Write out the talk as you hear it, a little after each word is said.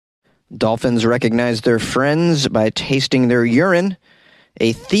Dolphins recognize their friends by tasting their urine.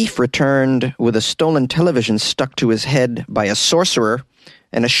 A thief returned with a stolen television stuck to his head by a sorcerer.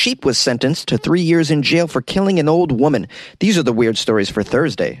 And a sheep was sentenced to 3 years in jail for killing an old woman. These are the weird stories for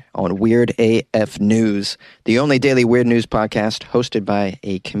Thursday on Weird AF News, the only daily weird news podcast hosted by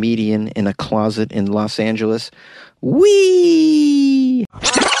a comedian in a closet in Los Angeles. Whee!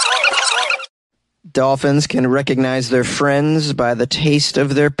 Dolphins can recognize their friends by the taste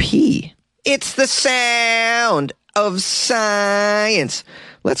of their pee. It's the sound of science.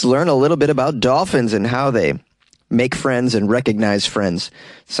 Let's learn a little bit about dolphins and how they make friends and recognize friends.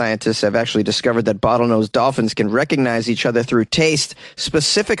 Scientists have actually discovered that bottlenose dolphins can recognize each other through taste,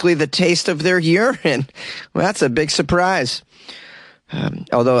 specifically the taste of their urine. Well, that's a big surprise.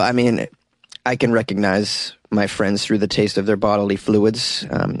 Although, I can recognize my friends through the taste of their bodily fluids.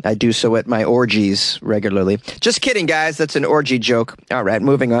 I do so at my orgies regularly. Just kidding, guys. That's an orgy joke. All right,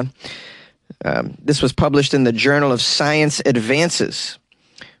 moving on. This was published in the Journal of Science Advances.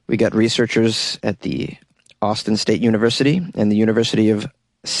 We got researchers at the Austin State University and the University of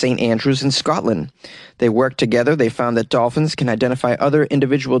St. Andrews in Scotland. They worked together. They found that dolphins can identify other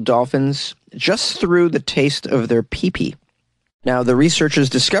individual dolphins just through the taste of their pee-pee. Now, the researchers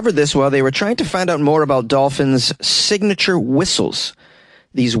discovered this while they were trying to find out more about dolphins' signature whistles.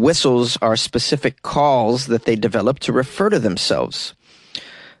 These whistles are specific calls that they develop to refer to themselves.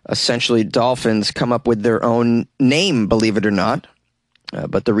 Essentially, dolphins come up with their own name, believe it or not.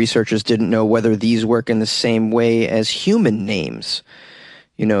 But the researchers didn't know whether these work in the same way as human names.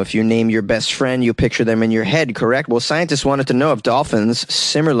 You know, if you name your best friend, you picture them in your head, correct? Well, scientists wanted to know if dolphins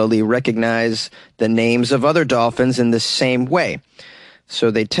similarly recognize the names of other dolphins in the same way.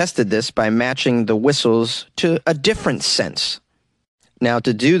 So they tested this by matching the whistles to a different sense. Now,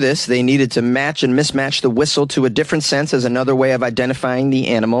 to do this, they needed to match and mismatch the whistle to a different sense as another way of identifying the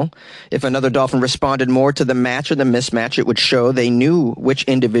animal. If another dolphin responded more to the match or the mismatch, it would show they knew which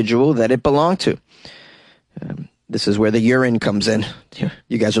individual that it belonged to. This is where the urine comes in.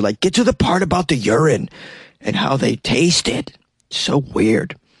 You guys are like, get to the part about the urine and how they taste it. So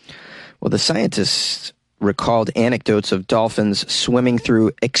weird. Well, the scientists recalled anecdotes of dolphins swimming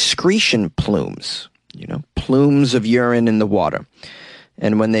through excretion plumes, plumes of urine in the water.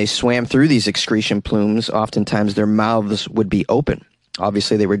 And when they swam through these excretion plumes, oftentimes their mouths would be open.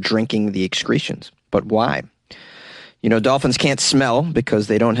 Obviously, they were drinking the excretions. But why? Dolphins can't smell because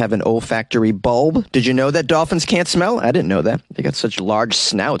they don't have an olfactory bulb. Did you know that dolphins can't smell? I didn't know that. They got such large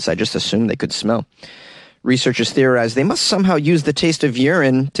snouts, I just assumed they could smell. Researchers theorized they must somehow use the taste of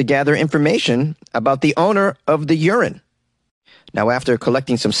urine to gather information about the owner of the urine. Now, after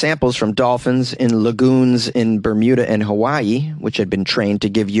collecting some samples from dolphins in lagoons in Bermuda and Hawaii, which had been trained to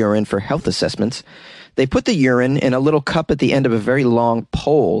give urine for health assessments, they put the urine in a little cup at the end of a very long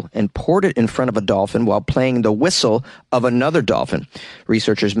pole and poured it in front of a dolphin while playing the whistle of another dolphin.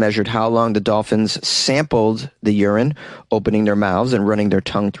 Researchers measured how long the dolphins sampled the urine, opening their mouths and running their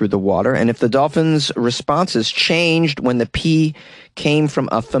tongue through the water, and if the dolphins' responses changed when the pee came from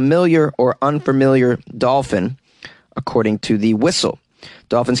a familiar or unfamiliar dolphin, according to the whistle.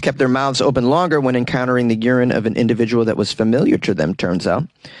 Dolphins kept their mouths open longer when encountering the urine of an individual that was familiar to them, turns out.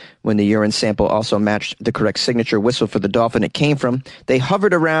 When the urine sample also matched the correct signature whistle for the dolphin it came from, they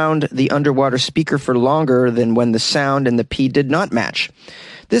hovered around the underwater speaker for longer than when the sound and the pee did not match.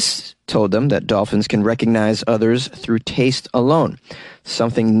 This told them that dolphins can recognize others through taste alone,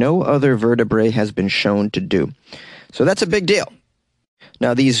 something no other vertebrate has been shown to do. So that's a big deal.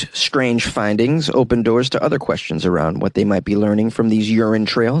 Now, these strange findings open doors to other questions around what they might be learning from these urine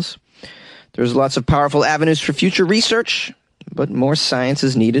trails. There's lots of powerful avenues for future research, but more science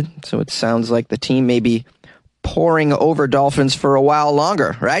is needed, so it sounds like the team may be poring over dolphins for a while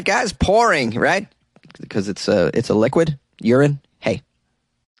longer. Right, guys? Pouring, right? Because it's a liquid, urine. Hey.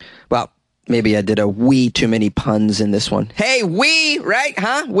 Well, maybe I did a wee too many puns in this one. Hey, wee, right?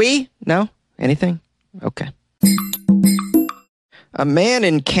 Huh? Wee? No? Anything? Okay. A man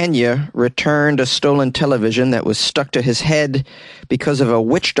in Kenya returned a stolen television that was stuck to his head because of a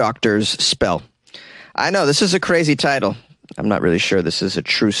witch doctor's spell. I know, this is a crazy title. I'm not really sure this is a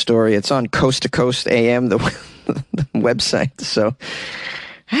true story. It's on Coast to Coast AM, the website. So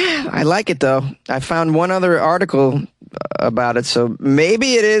I like it, though. I found one other article about it, so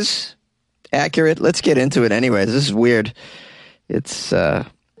maybe it is accurate. Let's get into it anyways. This is weird. It's a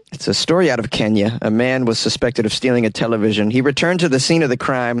story out of Kenya. A man was suspected of stealing a television. He returned to the scene of the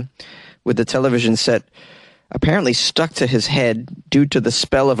crime with the television set apparently stuck to his head due to the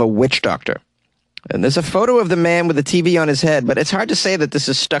spell of a witch doctor. And there's a photo of the man with the TV on his head, but it's hard to say that this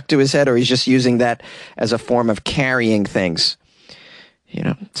is stuck to his head or he's just using that as a form of carrying things.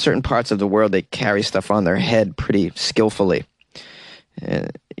 certain parts of the world, they carry stuff on their head pretty skillfully.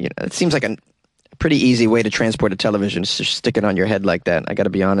 It seems like a pretty easy way to transport a television is to stick it on your head like that. I got to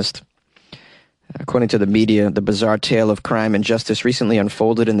be honest. According to the media, the bizarre tale of crime and justice recently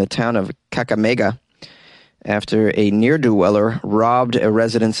unfolded in the town of Kakamega after a ne'er-do-weller robbed a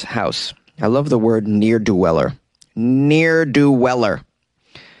resident's house. I love the word ne'er-do-weller. Ne'er-do-weller.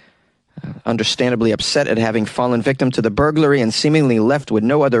 Understandably upset at having fallen victim to the burglary and seemingly left with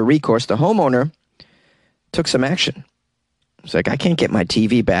no other recourse, the homeowner took some action. It's like, I can't get my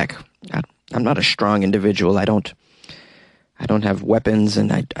TV back. I'm not a strong individual. I don't have weapons,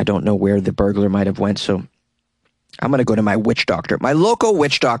 and I don't know where the burglar might have went, so I'm going to go to my witch doctor, my local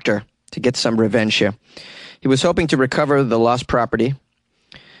witch doctor, to get some revenge here. He was hoping to recover the lost property,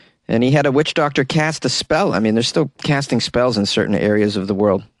 and he had a witch doctor cast a spell. I mean, they're still casting spells in certain areas of the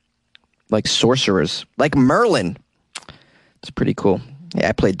world, like sorcerers, like Merlin. It's pretty cool. Yeah,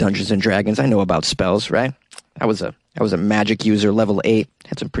 I played Dungeons and Dragons. I know about spells, right? I was a magic user, level 8.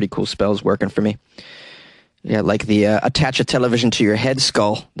 Had some pretty cool spells working for me. Yeah, like the attach a television to your head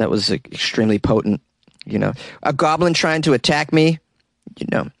skull. That was extremely potent. A goblin trying to attack me.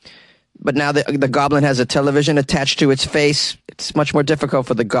 But now the goblin has a television attached to its face. It's much more difficult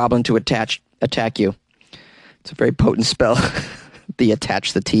for the goblin to attack you. It's a very potent spell.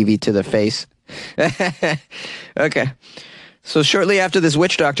 Attach the TV to the face. Okay. So shortly after this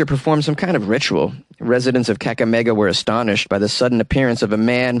witch doctor performed some kind of ritual, residents of Kakamega were astonished by the sudden appearance of a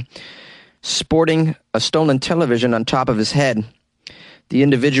man sporting a stolen television on top of his head. The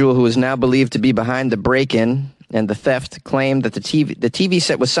individual, who is now believed to be behind the break-in and the theft, claimed that the TV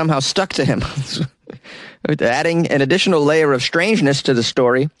set was somehow stuck to him. Adding an additional layer of strangeness to the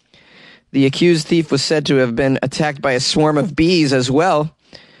story, the accused thief was said to have been attacked by a swarm of bees as well.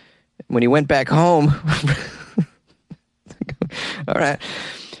 When he went back home... All right.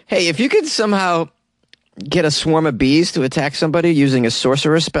 Hey, if you could somehow get a swarm of bees to attack somebody using a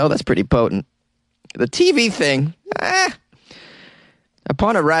sorcerer spell, that's pretty potent. The TV thing,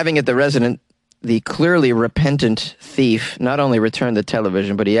 Upon arriving at the resident, the clearly repentant thief not only returned the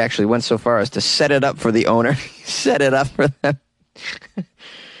television, but he actually went so far as to set it up for the owner. He set it up for them.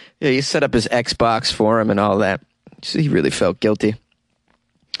 Yeah, he set up his Xbox for him and all that. So he really felt guilty.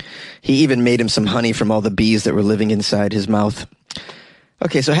 He even made him some honey from all the bees that were living inside his mouth.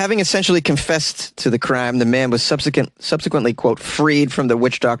 Okay, so having essentially confessed to the crime, the man was subsequently, quote, freed from the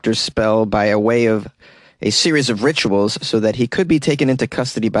witch doctor's spell by a way of a series of rituals so that he could be taken into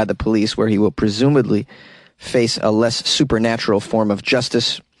custody by the police, where he will presumably face a less supernatural form of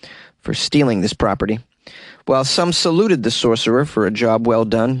justice for stealing this property. While some saluted the sorcerer for a job well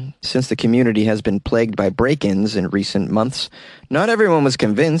done, since the community has been plagued by break-ins in recent months, not everyone was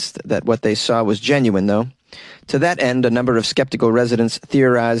convinced that what they saw was genuine, though. To that end, a number of skeptical residents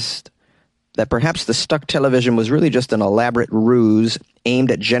theorized that perhaps the stuck television was really just an elaborate ruse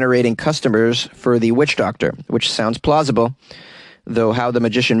aimed at generating customers for the witch doctor, which sounds plausible, though how the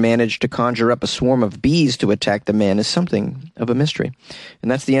magician managed to conjure up a swarm of bees to attack the man is something of a mystery. And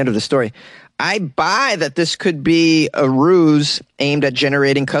that's the end of the story. I buy that this could be a ruse aimed at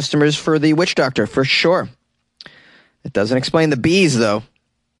generating customers for the witch doctor, for sure. It doesn't explain the bees, though.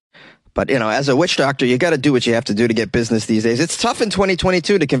 But, as a witch doctor, you got to do what you have to do to get business these days. It's tough in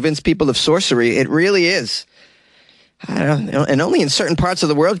 2022 to convince people of sorcery. It really is. I don't know, and only in certain parts of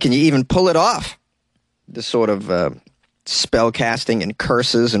the world can you even pull it off. This sort of spell casting and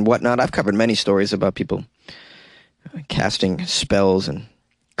curses and whatnot. I've covered many stories about people casting spells and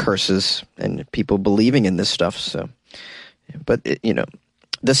curses and people believing in this stuff. So, but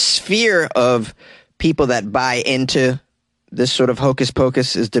the sphere of people that buy into this sort of hocus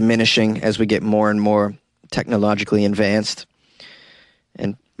pocus is diminishing as we get more and more technologically advanced,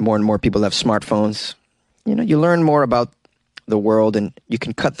 and more people have smartphones. You learn more about the world, and you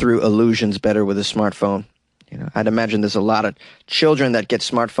can cut through illusions better with a smartphone. I'd imagine there's a lot of children that get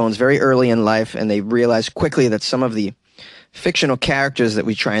smartphones very early in life, and they realize quickly that some of the fictional characters that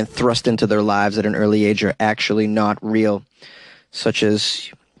we try and thrust into their lives at an early age are actually not real, such as,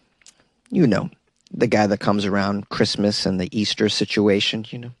 the guy that comes around Christmas and the Easter situation.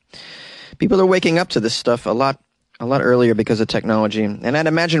 People are waking up to this stuff a lot earlier because of technology, and I'd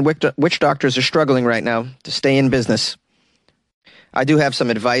imagine witch doctors are struggling right now to stay in business. I do have some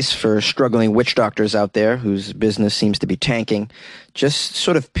advice for struggling witch doctors out there whose business seems to be tanking. Just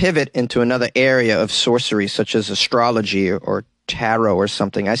sort of pivot into another area of sorcery, such as astrology or tarot or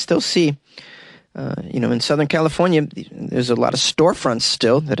something. I still see, in Southern California, there's a lot of storefronts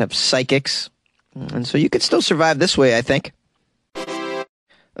still that have psychics. And so you could still survive this way, I think.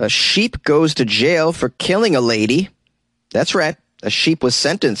 A sheep goes to jail for killing a lady. That's right. A sheep was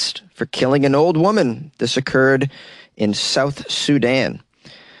sentenced for killing an old woman. This occurred in South Sudan.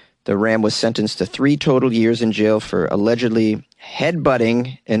 The ram was sentenced to 3 total years in jail for allegedly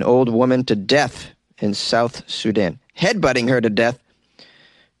headbutting an old woman to death in South Sudan. Headbutting her to death.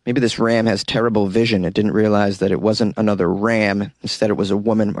 Maybe this ram has terrible vision. It didn't realize that it wasn't another ram. Instead, it was a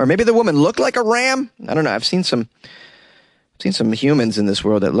woman. Or maybe the woman looked like a ram. I don't know. I've seen some humans in this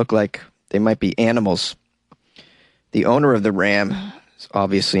world that look like they might be animals. The owner of the ram is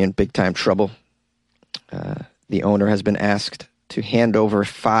obviously in big-time trouble. The owner has been asked to hand over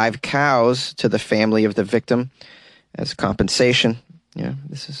 5 cows to the family of the victim as compensation. Yeah,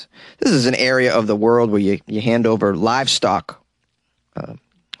 this is an area of the world where you hand over livestock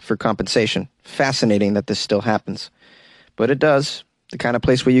for compensation. Fascinating that this still happens. But it does. The kind of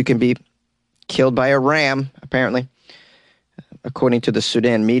place where you can be killed by a ram, apparently. According to the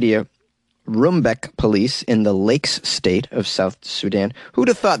Sudan media, Rumbek police in the Lakes state of South Sudan. Who'd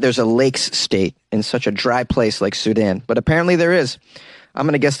have thought there's a Lakes state in such a dry place like Sudan? But apparently there is. I'm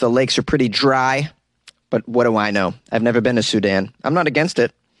going to guess the lakes are pretty dry, but what do I know? I've never been to Sudan. I'm not against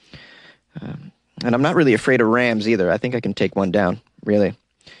it. And I'm not really afraid of rams either. I think I can take one down, really.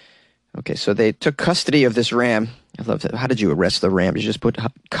 Okay, so they took custody of this ram. I love that. How did you arrest the ram? You just put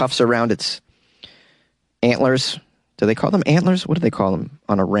cuffs around its antlers? Do they call them antlers? What do they call them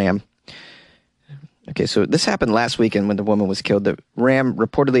on a ram? Okay, so this happened last weekend when the woman was killed. The ram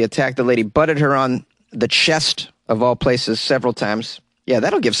reportedly attacked the lady, butted her on the chest, of all places, several times. Yeah,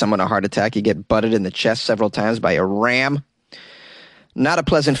 that'll give someone a heart attack. You get butted in the chest several times by a ram. Not a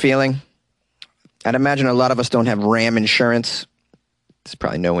pleasant feeling. I'd imagine a lot of us don't have ram insurance. There's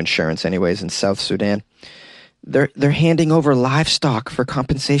probably no insurance anyways in South Sudan. They're handing over livestock for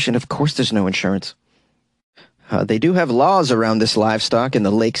compensation. Of course there's no insurance. They do have laws around this livestock in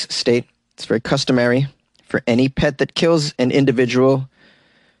the Lakes state. It's very customary for any pet that kills an individual,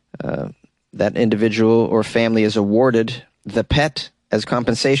 that individual or family is awarded the pet as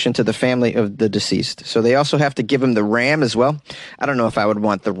compensation to the family of the deceased. So they also have to give him the ram as well. I don't know if I would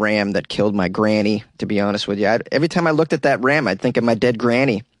want the ram that killed my granny, to be honest with you. Every time I looked at that ram, I'd think of my dead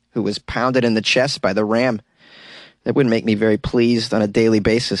granny who was pounded in the chest by the ram. That wouldn't make me very pleased on a daily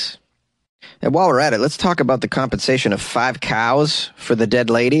basis. And while we're at it, let's talk about the compensation of 5 cows for the dead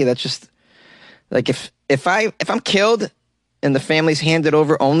lady. That's just like if I'm killed and the family's handed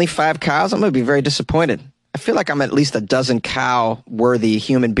over only 5 cows, I'm going to be very disappointed. I feel like I'm at least a dozen cow worthy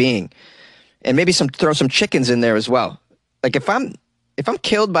human being, and maybe throw some chickens in there as well. Like if I'm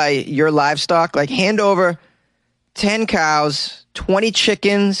killed by your livestock, like hand over 10 cows, 20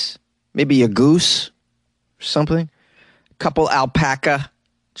 chickens, maybe a goose or something, a couple alpaca.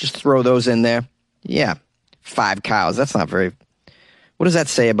 Just throw those in there. Yeah, 5 cows. That's not very... What does that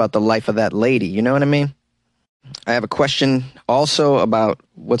say about the life of that lady? You know what I mean? I have a question also about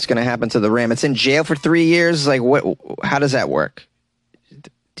what's going to happen to the ram. It's in jail for 3 years. Like, how does that work?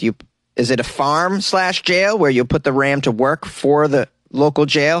 Is it a farm/jail where you put the ram to work for the local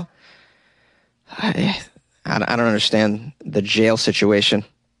jail? I don't understand the jail situation.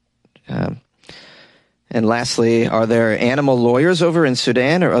 And lastly, are there animal lawyers over in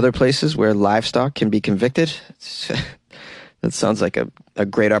Sudan or other places where livestock can be convicted? That sounds like a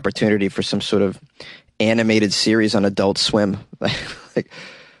great opportunity for some sort of animated series on Adult Swim.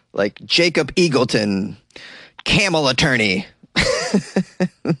 like Jacob Eagleton, camel attorney.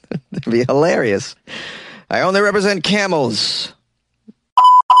 That'd be hilarious. I only represent camels.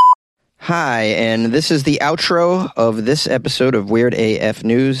 Hi, and this is the outro of this episode of Weird AF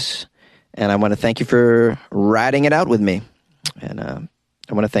News. And I want to thank you for riding it out with me. And I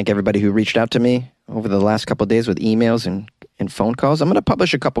want to thank everybody who reached out to me over the last couple of days with emails and phone calls. I'm going to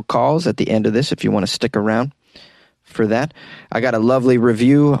publish a couple calls at the end of this if you want to stick around for that. I got a lovely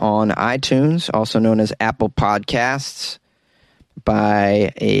review on iTunes, also known as Apple Podcasts,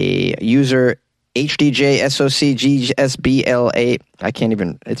 by a user HDJSOCGSBLA. I can't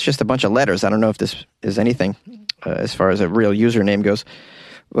even, it's just a bunch of letters. I don't know if this is anything as far as a real username goes.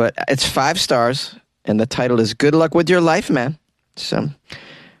 But it's 5 stars, and the title is Good Luck With Your Life, Man. So,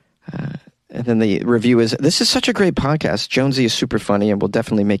 and then the review is, this is such a great podcast. Jonesy is super funny and will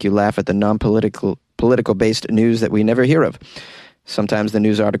definitely make you laugh at the political-based news that we never hear of. Sometimes the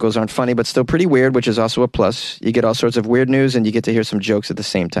news articles aren't funny, but still pretty weird, which is also a plus. You get all sorts of weird news, and you get to hear some jokes at the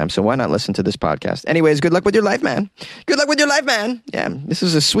same time. So why not listen to this podcast? Anyways, good luck with your life, man. Good luck with your life, man. Yeah, this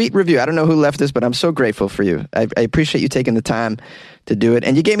is a sweet review. I don't know who left this, but I'm so grateful for you. I appreciate you taking the time to do it.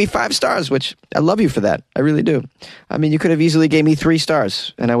 And you gave me 5 stars, which I love you for that. I really do. I mean, you could have easily gave me 3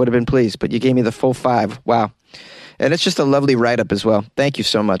 stars, and I would have been pleased, but you gave me the full 5. Wow. And it's just a lovely write-up as well. Thank you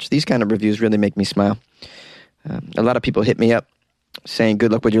so much. These kind of reviews really make me smile. A lot of people hit me up saying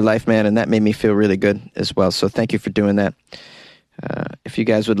good luck with your life, man, and that made me feel really good as well. So thank you for doing that. If you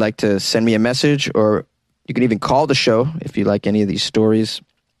guys would like to send me a message, or you can even call the show if you like any of these stories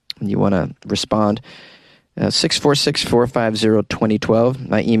and you want to respond, 646-450-2012.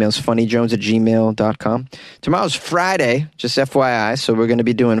 My email is funnyjones@gmail.com. Tomorrow's Friday, just FYI, so we're going to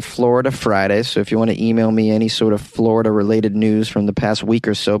be doing Florida Friday. So if you want to email me any sort of Florida-related news from the past week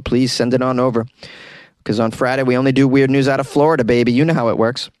or so, please send it on over. Because on Friday, we only do weird news out of Florida, baby. You know how it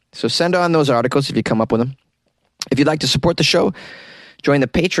works. So send on those articles if you come up with them. If you'd like to support the show, join the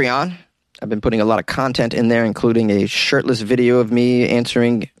Patreon. I've been putting a lot of content in there, including a shirtless video of me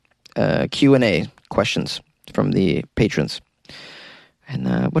answering Q&A questions from the patrons.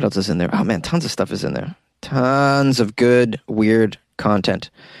 And what else is in there? Oh, man, tons of stuff is in there. Tons of good, weird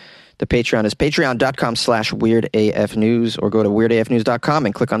content. The Patreon is patreon.com/weirdafnews, or go to weirdafnews.com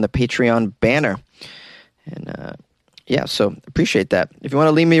and click on the Patreon banner. And yeah, so appreciate that. If you want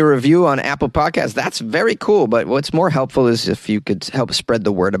to leave me a review on Apple Podcasts, that's very cool. But what's more helpful is if you could help spread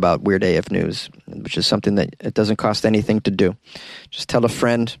the word about Weird AF News, which is something that it doesn't cost anything to do. Just tell a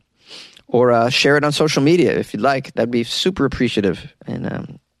friend, or share it on social media if you'd like. That'd be super appreciative.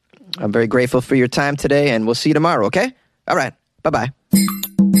 And I'm very grateful for your time today, and we'll see you tomorrow, okay? All right. Bye-bye.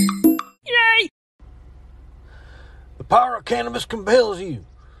 Yay! The power of cannabis compels you.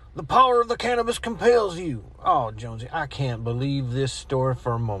 The power of the cannabis compels you. Oh, Jonesy, I can't believe this story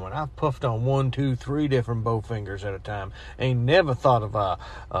for a moment. I've puffed on 1, 2, 3 different bow fingers at a time. Ain't never thought of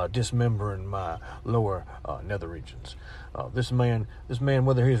dismembering my lower nether regions. This man,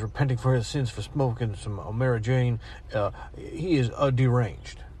 whether he is repenting for his sins for smoking some Mary Jane, he is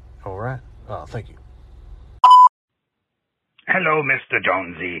deranged. All right? Thank you. Hello, Mr.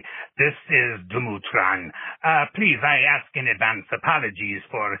 Jonesy. This is Dumutran. Please, I ask in advance apologies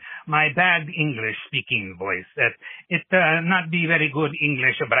for my bad English-speaking voice. It not be very good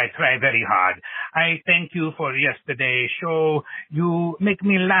English, but I try very hard. I thank you for yesterday's show. You make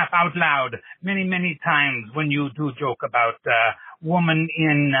me laugh out loud many, many times when you do joke about woman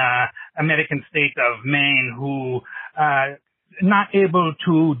in American state of Maine who not able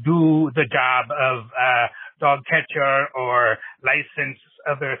to do the job of dog catcher or license,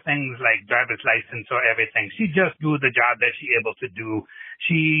 other things like driver's license or everything. She just do the job that she able to do.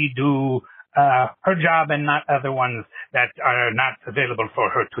 She do her job and not other ones that are not available for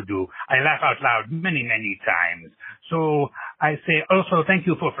her to do. I laugh out loud many, many times. So I say also thank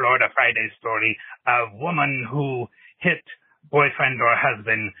you for Florida Friday's story of woman who hit boyfriend or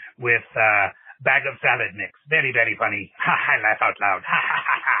husband with bag of salad mix. Very, very funny. Ha, I laugh out loud. Ha, ha,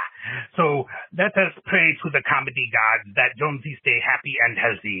 ha, ha. So let us pray to the comedy gods that Jonesy stay happy and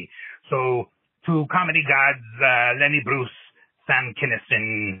healthy. So to comedy gods, Lenny Bruce, Sam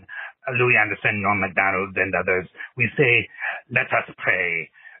Kinison, Louis Anderson, Norm MacDonald, and others, we say, let us pray.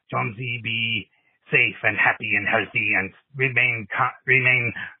 Jonesy be safe and happy and healthy and remain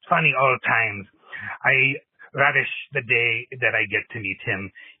funny all times. I relish the day that I get to meet him.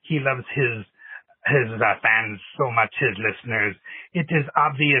 He loves his fans so much, his listeners. It is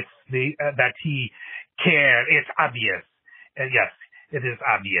obvious that he cares. It's obvious. Yes, it is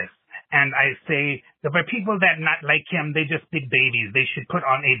obvious. And I say, there were people that not like him, they just big babies. They should put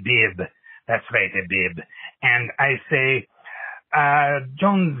on a bib. That's right, a bib. And I say,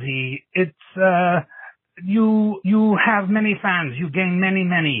 Jonesy, it's, you have many fans. You gain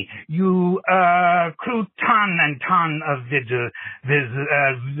many. You accrue ton and ton of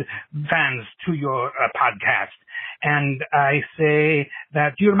fans to your podcast. And I say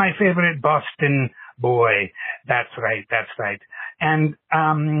that you're my favorite Boston boy. That's right. And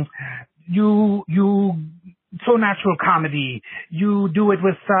you so natural comedy. You do it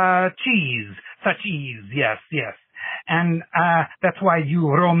with cheese, such ease. Yes. And that's why you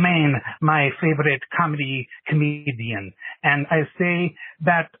remain my favorite comedian. And I say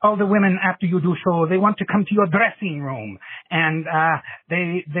that all the women after you do show, they want to come to your dressing room, and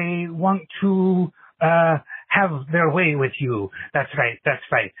they want to have their way with you. That's right.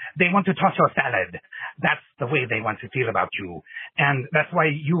 They want to toss your salad. That's the way they want to feel about you. And that's why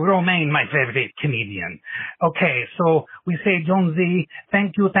you remain my favorite comedian. Okay, so we say, Jonesy,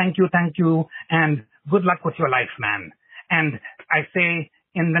 thank you, and good luck with your life, man. And I say,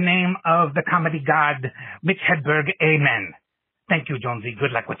 in the name of the comedy god, Mitch Hedberg, amen. Thank you, Jonesy.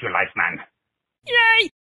 Good luck with your life, man. Yay!